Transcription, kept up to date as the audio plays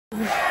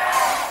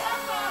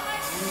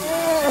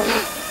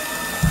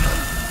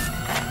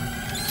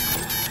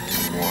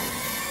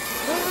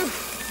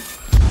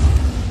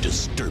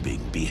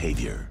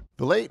behavior.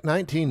 The late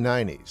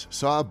 1990s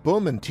saw a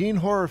boom in teen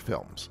horror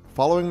films,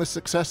 following the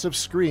success of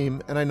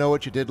Scream and I Know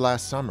What You Did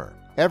Last Summer.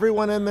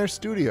 Everyone in their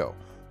studio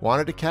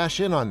wanted to cash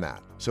in on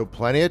that, so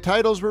plenty of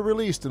titles were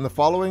released in the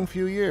following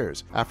few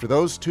years after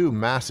those two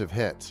massive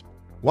hits.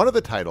 One of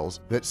the titles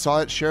that saw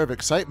its share of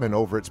excitement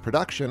over its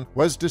production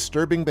was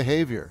Disturbing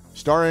Behavior,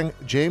 starring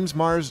James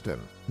Marsden,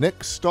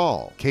 Nick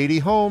Stahl, Katie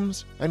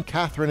Holmes, and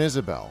Katherine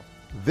Isabelle.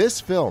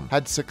 This film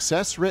had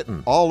success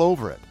written all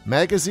over it.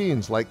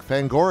 Magazines like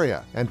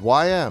Fangoria and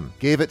YM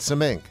gave it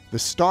some ink. The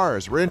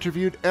stars were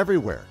interviewed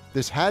everywhere.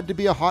 This had to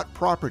be a hot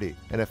property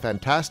and a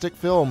fantastic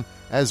film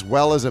as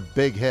well as a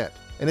big hit.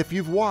 And if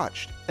you've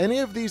watched any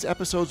of these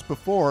episodes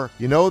before,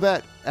 you know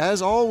that,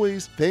 as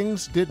always,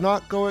 things did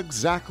not go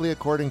exactly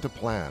according to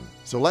plan.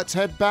 So let's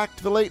head back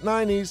to the late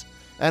 90s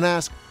and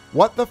ask,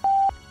 what the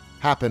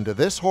happened to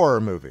this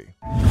horror movie?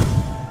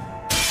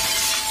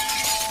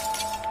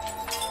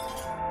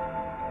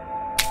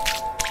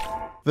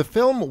 The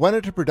film went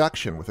into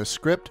production with a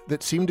script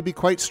that seemed to be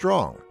quite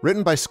strong,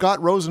 written by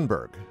Scott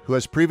Rosenberg, who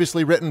has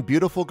previously written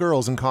Beautiful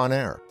Girls and Con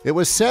Air. It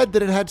was said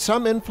that it had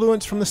some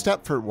influence from the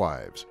Stepford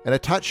Wives, and a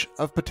touch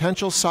of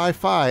potential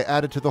sci-fi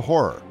added to the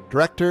horror.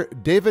 Director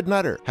David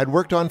Nutter had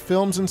worked on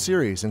films and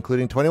series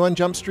including 21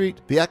 Jump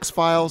Street, The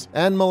X-Files,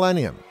 and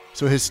Millennium,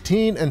 so his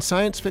teen and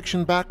science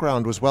fiction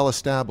background was well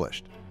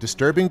established.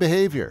 Disturbing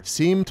Behavior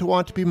seemed to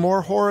want to be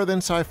more horror than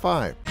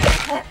sci-fi,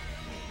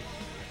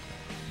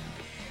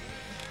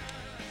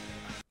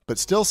 but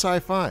still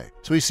sci-fi,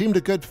 so he seemed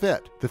a good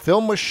fit. The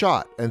film was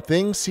shot, and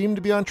things seemed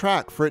to be on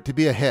track for it to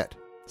be a hit.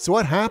 So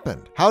what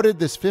happened? How did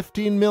this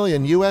 $15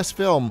 million US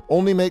film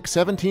only make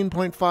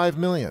 $17.5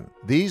 million?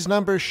 These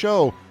numbers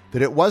show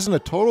that it wasn't a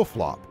total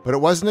flop, but it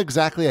wasn't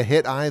exactly a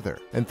hit either,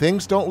 and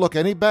things don't look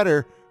any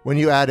better when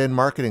you add in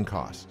marketing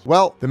costs.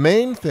 Well, the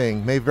main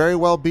thing may very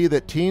well be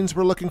that teens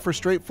were looking for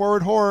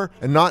straightforward horror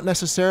and not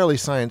necessarily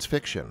science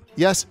fiction.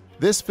 Yes,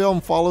 this film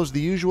follows the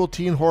usual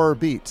teen horror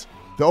beats.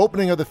 The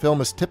opening of the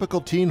film is typical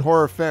teen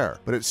horror fare,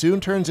 but it soon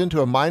turns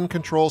into a mind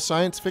control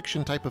science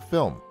fiction type of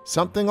film,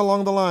 something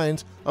along the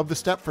lines of The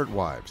Stepford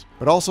Wives,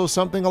 but also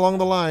something along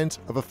the lines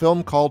of a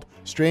film called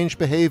Strange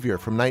Behavior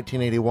from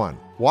 1981.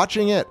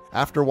 Watching it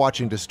after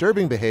watching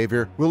Disturbing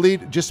Behavior will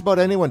lead just about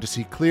anyone to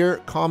see clear,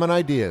 common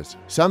ideas,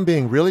 some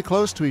being really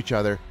close to each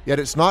other, yet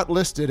it's not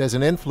listed as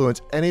an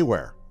influence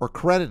anywhere or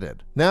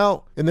credited.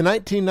 Now, in the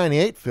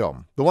 1998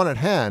 film, the one at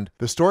hand,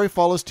 the story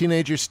follows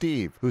teenager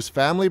Steve, whose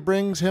family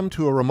brings him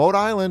to a remote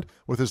island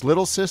with his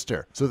little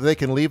sister so that they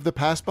can leave the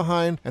past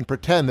behind and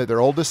pretend that their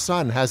oldest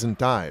son hasn't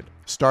died.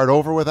 Start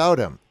over without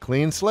him.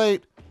 Clean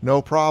slate,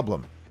 no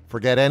problem.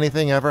 Forget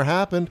anything ever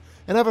happened,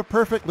 and have a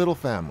perfect little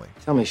family.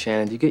 Tell me,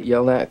 Shannon, do you get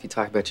yelled at if you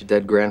talk about your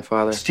dead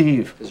grandfather?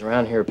 Steve. Because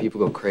around here, people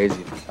go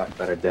crazy if you talk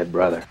about our dead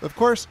brother. Of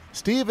course,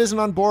 Steve isn't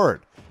on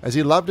board, as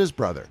he loved his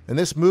brother, and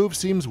this move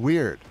seems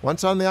weird.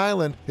 Once on the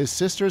island, his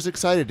sister is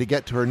excited to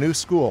get to her new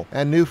school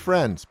and new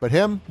friends, but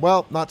him,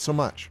 well, not so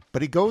much.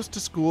 But he goes to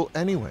school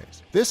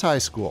anyways. This high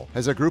school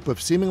has a group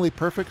of seemingly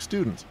perfect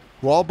students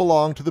who all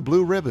belong to the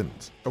Blue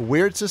Ribbons, a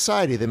weird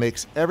society that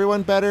makes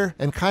everyone better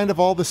and kind of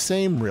all the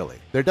same, really.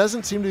 There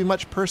doesn't seem to be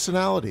much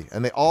personality,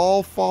 and they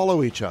all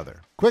follow each other.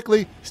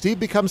 Quickly, Steve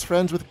becomes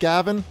friends with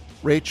Gavin,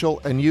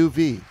 Rachel, and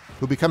UV,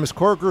 who become his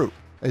core group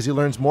as he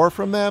learns more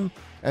from them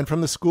and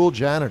from the school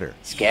janitor.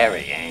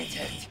 Scary, ain't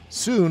it?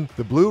 Soon,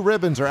 the Blue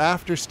Ribbons are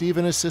after Steve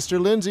and his sister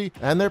Lindsay,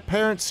 and their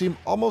parents seem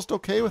almost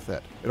okay with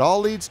it. It all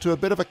leads to a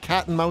bit of a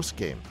cat and mouse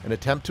game, an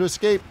attempt to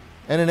escape,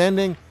 and an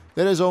ending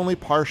that is only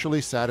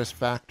partially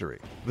satisfactory.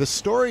 The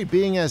story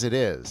being as it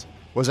is,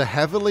 was a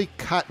heavily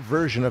cut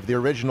version of the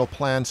original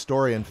planned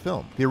story and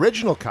film. The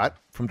original cut,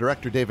 from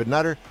director David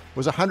Nutter,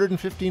 was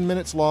 115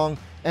 minutes long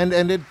and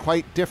ended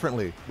quite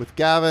differently, with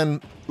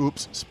Gavin,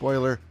 oops,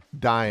 spoiler,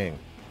 dying.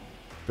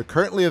 The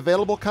currently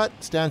available cut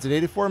stands at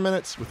 84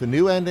 minutes with a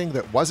new ending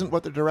that wasn't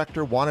what the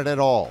director wanted at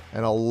all,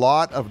 and a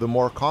lot of the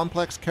more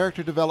complex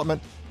character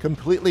development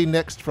completely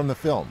nixed from the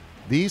film.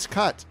 These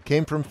cuts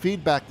came from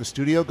feedback the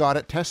studio got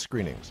at test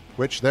screenings,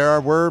 which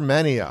there were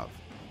many of.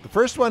 The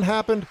first one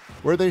happened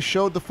where they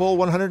showed the full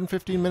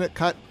 115-minute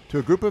cut to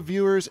a group of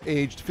viewers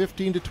aged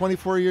 15 to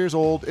 24 years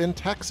old in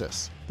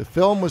Texas. The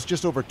film was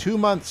just over 2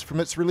 months from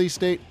its release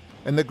date,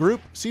 and the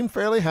group seemed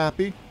fairly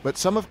happy, but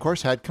some of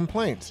course had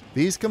complaints.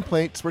 These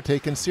complaints were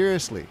taken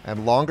seriously,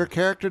 and longer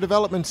character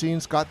development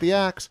scenes got the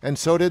axe, and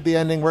so did the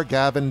ending where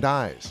Gavin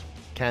dies.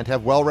 Can't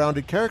have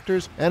well-rounded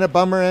characters and a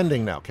bummer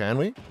ending now, can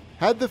we?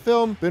 Had the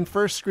film been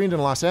first screened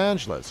in Los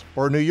Angeles,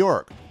 or New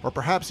York, or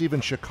perhaps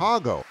even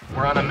Chicago,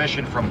 we're on a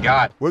mission from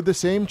God. would the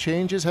same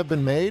changes have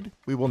been made?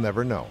 We will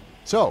never know.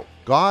 So,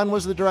 gone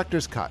was the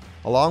director's cut,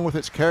 along with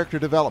its character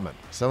development,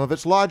 some of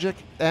its logic,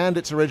 and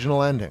its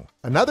original ending.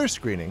 Another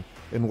screening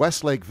in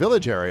Westlake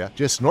Village area,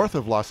 just north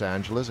of Los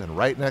Angeles and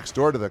right next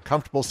door to the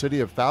comfortable city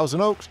of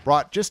Thousand Oaks,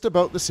 brought just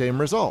about the same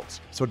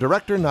results. So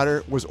director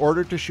Nutter was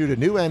ordered to shoot a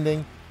new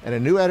ending, and a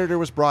new editor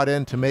was brought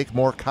in to make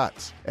more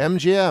cuts.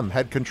 MGM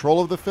had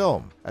control of the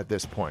film at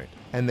this point,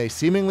 and they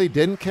seemingly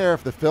didn't care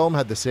if the film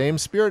had the same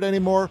spirit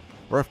anymore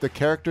or if the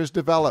characters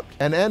developed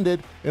and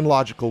ended in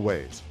logical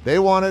ways. They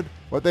wanted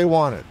what they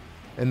wanted,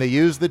 and they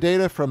used the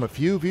data from a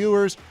few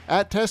viewers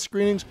at test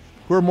screenings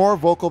who were more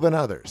vocal than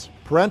others.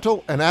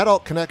 Parental and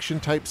adult connection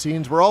type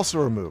scenes were also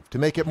removed to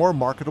make it more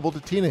marketable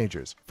to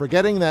teenagers,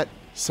 forgetting that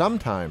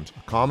sometimes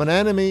a common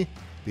enemy,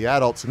 the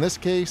adults in this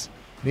case,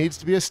 needs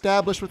to be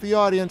established with the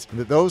audience, and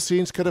that those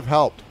scenes could have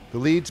helped the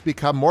leads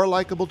become more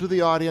likable to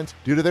the audience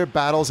due to their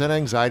battles and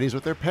anxieties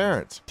with their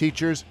parents,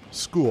 teachers,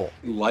 school.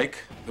 Like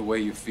the way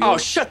you feel? Oh,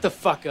 shut the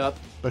fuck up.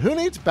 But who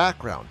needs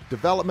background,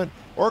 development,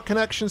 or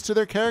connections to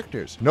their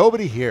characters?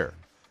 Nobody here.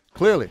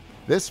 Clearly,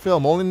 this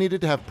film only needed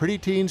to have pretty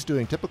teens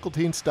doing typical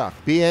teen stuff.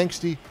 Be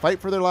angsty, fight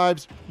for their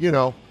lives,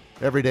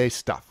 everyday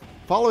stuff.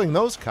 Following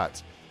those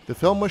cuts, the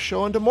film was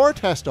shown to more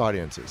test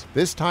audiences,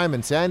 this time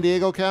in San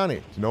Diego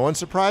County. To no one's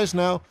surprise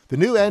now, the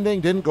new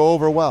ending didn't go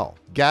over well.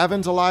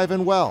 Gavin's alive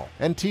and well,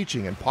 and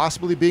teaching and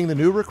possibly being the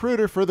new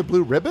recruiter for the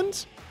Blue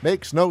Ribbons?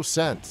 Makes no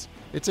sense.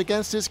 It's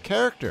against his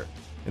character.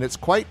 And it's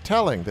quite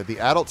telling that the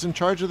adults in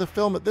charge of the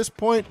film at this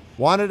point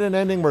wanted an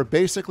ending where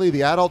basically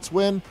the adults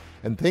win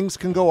and things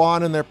can go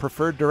on in their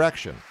preferred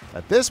direction.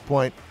 At this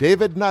point,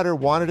 David Nutter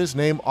wanted his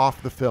name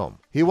off the film.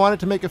 He wanted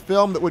to make a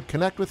film that would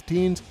connect with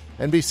teens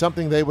and be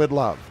something they would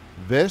love.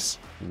 This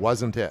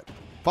wasn't it.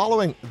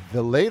 Following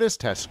the latest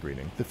test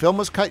screening, the film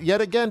was cut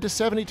yet again to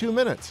 72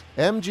 minutes.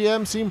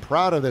 MGM seemed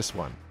proud of this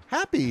one.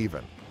 Happy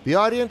even. The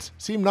audience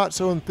seemed not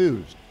so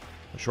enthused.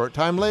 A short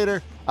time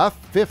later, a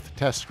fifth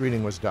test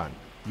screening was done.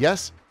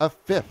 Yes, a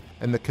fifth.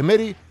 And the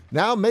committee,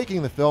 now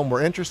making the film,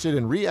 were interested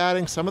in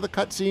re-adding some of the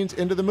cut scenes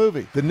into the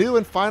movie. The new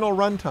and final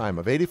runtime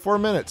of 84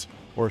 minutes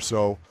or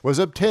so was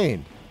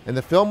obtained, and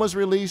the film was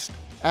released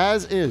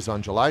as is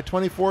on July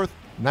 24th,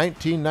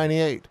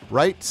 1998,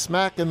 right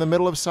smack in the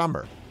middle of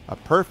summer. A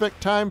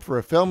perfect time for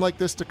a film like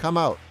this to come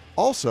out.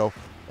 Also,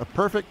 a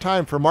perfect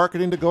time for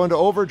marketing to go into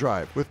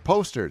overdrive with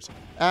posters,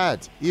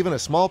 ads, even a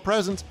small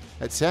presence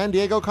at San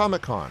Diego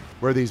Comic-Con,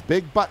 where these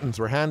big buttons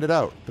were handed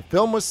out. The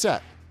film was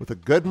set with a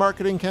good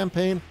marketing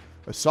campaign,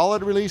 a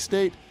solid release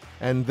date,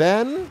 and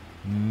then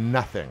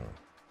nothing.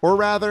 Or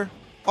rather,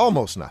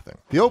 almost nothing.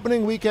 The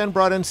opening weekend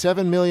brought in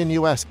 $7 million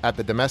US at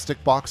the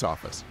domestic box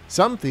office.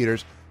 Some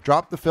theaters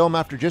dropped the film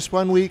after just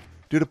 1 week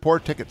due to poor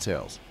ticket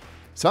sales.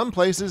 Some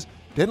places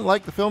didn't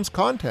like the film's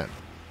content,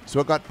 so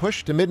it got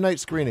pushed to midnight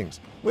screenings,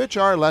 which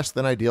are less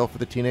than ideal for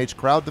the teenage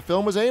crowd the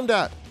film was aimed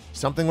at.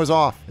 Something was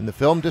off, and the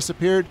film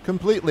disappeared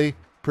completely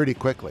pretty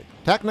quickly.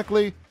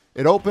 Technically,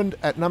 it opened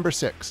at number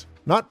 6.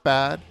 Not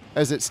bad,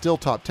 as it's still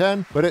top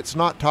 10, but it's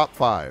not top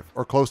 5,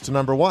 or close to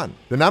number 1.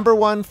 The number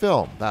 1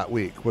 film that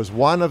week was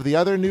one of the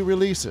other new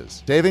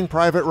releases, Saving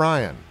Private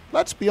Ryan.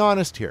 Let's be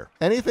honest here.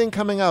 Anything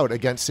coming out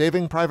against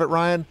Saving Private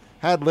Ryan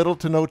had little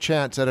to no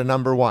chance at a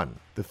number 1.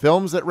 The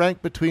films that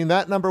ranked between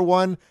that number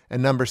 1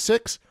 and number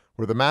 6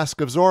 were The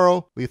Mask of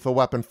Zorro, Lethal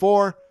Weapon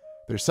 4,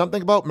 There's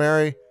Something About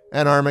Mary,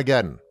 and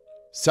Armageddon.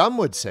 Some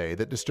would say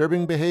that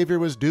Disturbing Behavior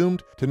was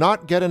doomed to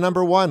not get a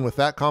number 1 with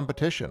that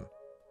competition.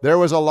 There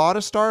was a lot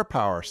of star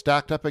power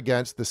stacked up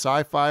against the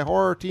sci-fi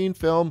horror teen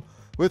film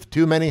with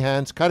too many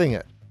hands cutting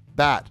it.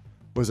 That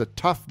was a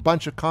tough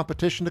bunch of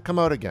competition to come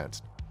out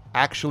against.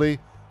 Actually,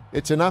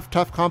 it's enough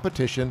tough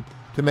competition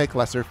to make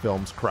lesser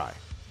films cry.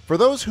 For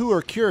those who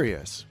are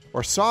curious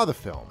or saw the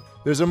film,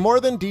 there's a more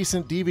than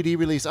decent DVD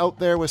release out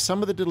there with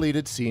some of the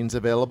deleted scenes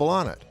available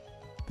on it.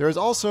 There is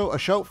also a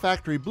Shout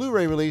Factory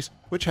Blu-ray release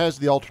which has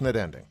the alternate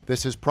ending.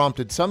 This has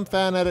prompted some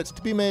fan edits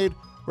to be made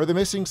where the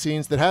missing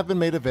scenes that have been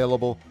made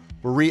available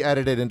were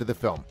re-edited into the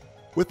film,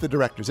 with the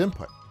director's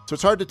input. So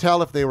it's hard to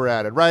tell if they were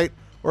added right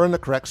or in the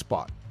correct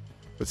spot.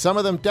 But some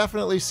of them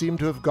definitely seem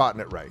to have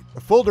gotten it right. A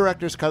full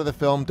director's cut of the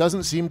film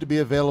doesn't seem to be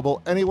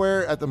available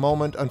anywhere at the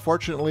moment,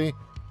 unfortunately,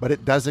 but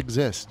it does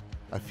exist.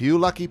 A few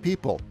lucky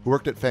people who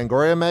worked at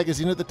Fangoria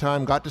magazine at the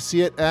time got to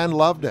see it and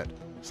loved it.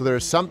 So there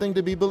is something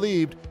to be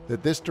believed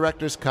that this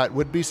director's cut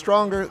would be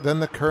stronger than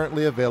the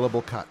currently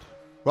available cut.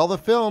 While the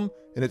film,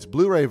 in its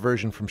Blu-ray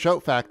version from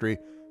Shout Factory,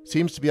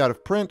 seems to be out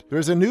of print, there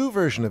is a new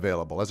version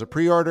available as a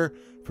pre-order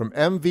from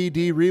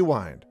MVD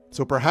Rewind.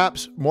 So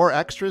perhaps more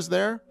extras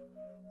there?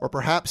 Or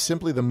perhaps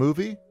simply the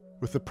movie?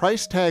 With the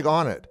price tag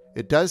on it,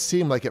 it does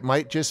seem like it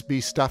might just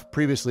be stuff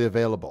previously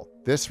available.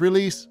 This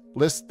release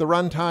lists the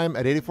runtime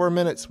at 84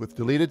 minutes with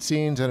deleted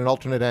scenes and an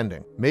alternate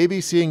ending.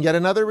 Maybe seeing yet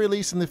another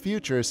release in the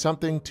future is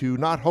something to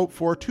not hope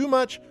for too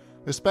much,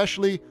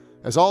 especially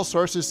as all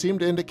sources seem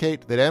to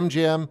indicate that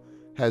MGM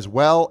has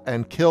well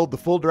and killed the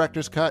full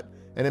director's cut,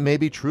 and it may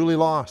be truly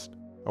lost.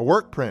 A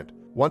work print,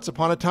 once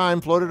upon a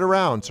time, floated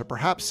around, so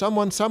perhaps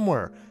someone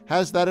somewhere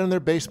has that in their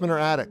basement or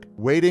attic,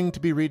 waiting to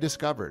be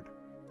rediscovered.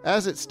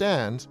 As it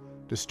stands,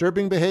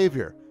 Disturbing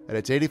Behavior, at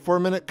its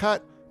 84-minute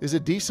cut, is a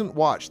decent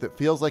watch that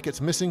feels like it's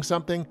missing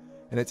something,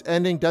 and its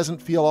ending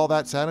doesn't feel all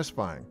that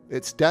satisfying.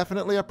 It's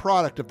definitely a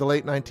product of the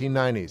late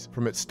 1990s,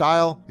 from its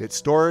style, its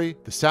story,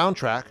 the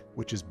soundtrack,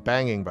 which is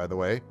banging by the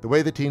way, the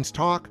way the teens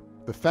talk,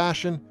 the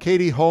fashion,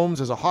 Katie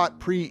Holmes as a hot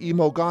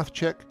pre-emo goth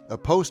chick, a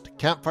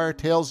post-Campfire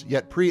Tales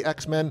yet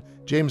pre-X-Men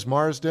James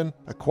Marsden,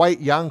 a quite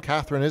young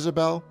Katherine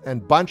Isabelle,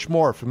 and bunch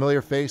more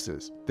familiar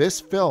faces. This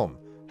film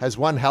has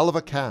one hell of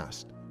a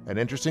cast. An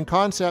interesting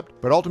concept,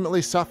 but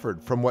ultimately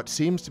suffered from what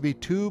seems to be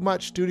too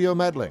much studio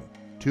meddling,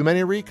 too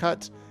many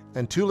recuts,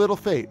 and too little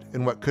faith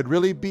in what could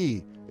really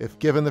be if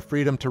given the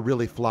freedom to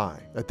really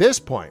fly. At this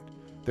point,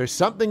 there's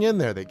something in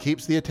there that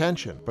keeps the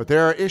attention, but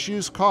there are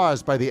issues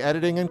caused by the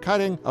editing and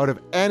cutting out of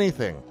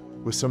anything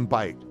with some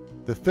bite.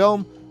 The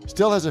film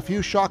still has a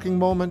few shocking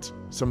moments,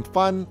 some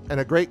fun, and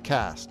a great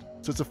cast,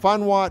 so it's a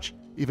fun watch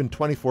even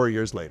 24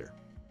 years later.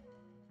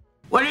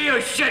 What are you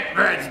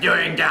shitbirds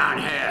doing down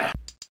here?